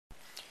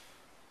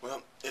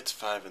Well, it's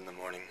 5 in the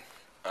morning.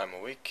 I'm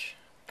awake,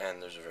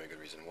 and there's a very good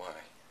reason why.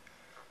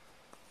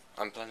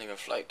 I'm planning a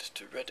flight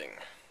to Reading,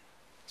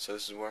 so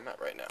this is where I'm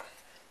at right now.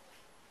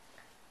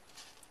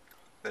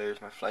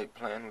 There's my flight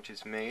plan, which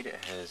is made.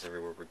 It has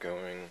everywhere we're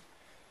going,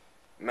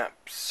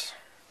 maps,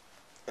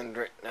 and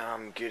right now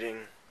I'm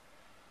getting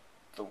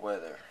the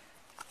weather.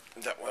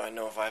 That way I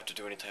know if I have to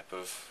do any type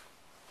of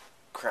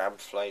crab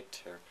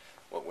flight, or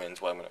what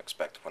winds, what I'm going to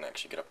expect when I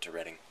actually get up to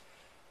Reading.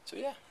 So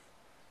yeah,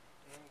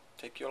 I'll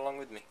take you along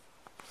with me.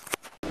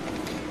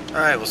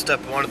 Alright, well, step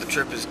 1 of the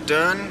trip is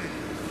done.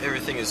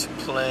 Everything is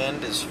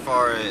planned as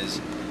far as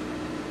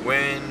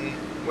when,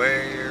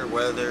 where,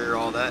 weather,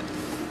 all that.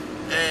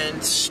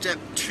 And step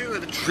 2 of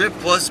the trip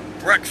was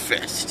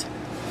breakfast.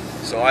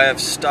 So I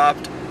have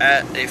stopped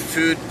at a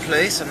food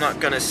place. I'm not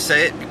going to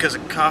say it because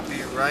of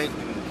copyright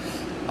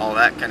and all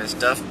that kind of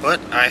stuff, but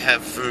I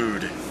have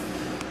food.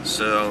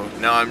 So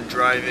now I'm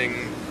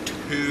driving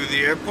to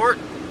the airport,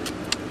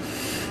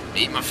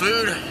 eat my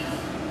food,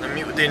 then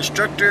meet with the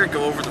instructor,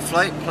 go over the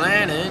flight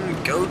plan,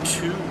 and go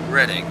to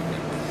Reading.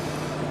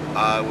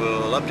 I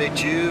will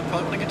update you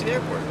probably when I get to the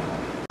airport.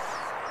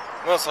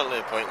 Well, suddenly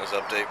a pointless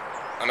update.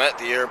 I'm at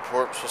the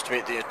airport. I'm supposed to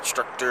meet the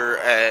instructor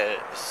at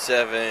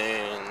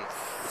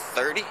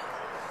 7:30.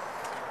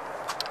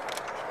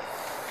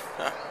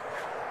 Huh?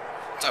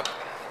 What's up?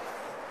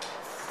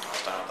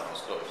 Oh, that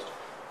was closed.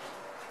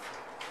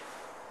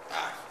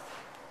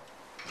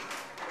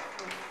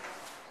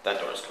 That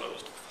door is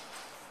closed.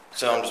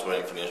 So I'm just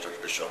waiting for the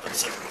instructor to show up at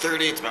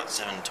 7:30. It's about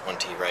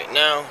 7:20 right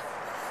now.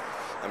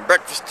 I'm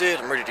breakfasted.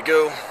 I'm ready to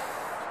go.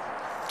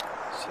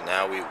 So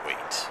now we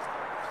wait.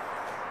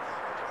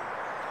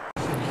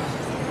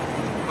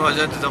 Well, I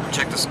had to double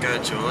check the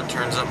schedule. It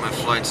turns out my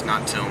flight's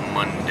not till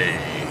Monday.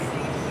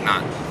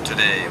 Not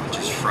today, which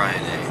is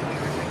Friday.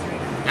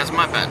 That's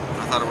my bad.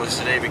 I thought it was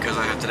today because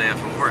I have today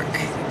off of work.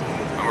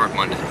 I work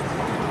Monday.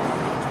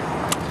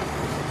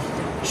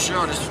 So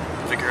I'll just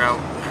figure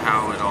out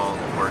how it all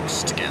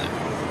works together.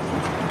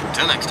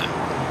 Till next time.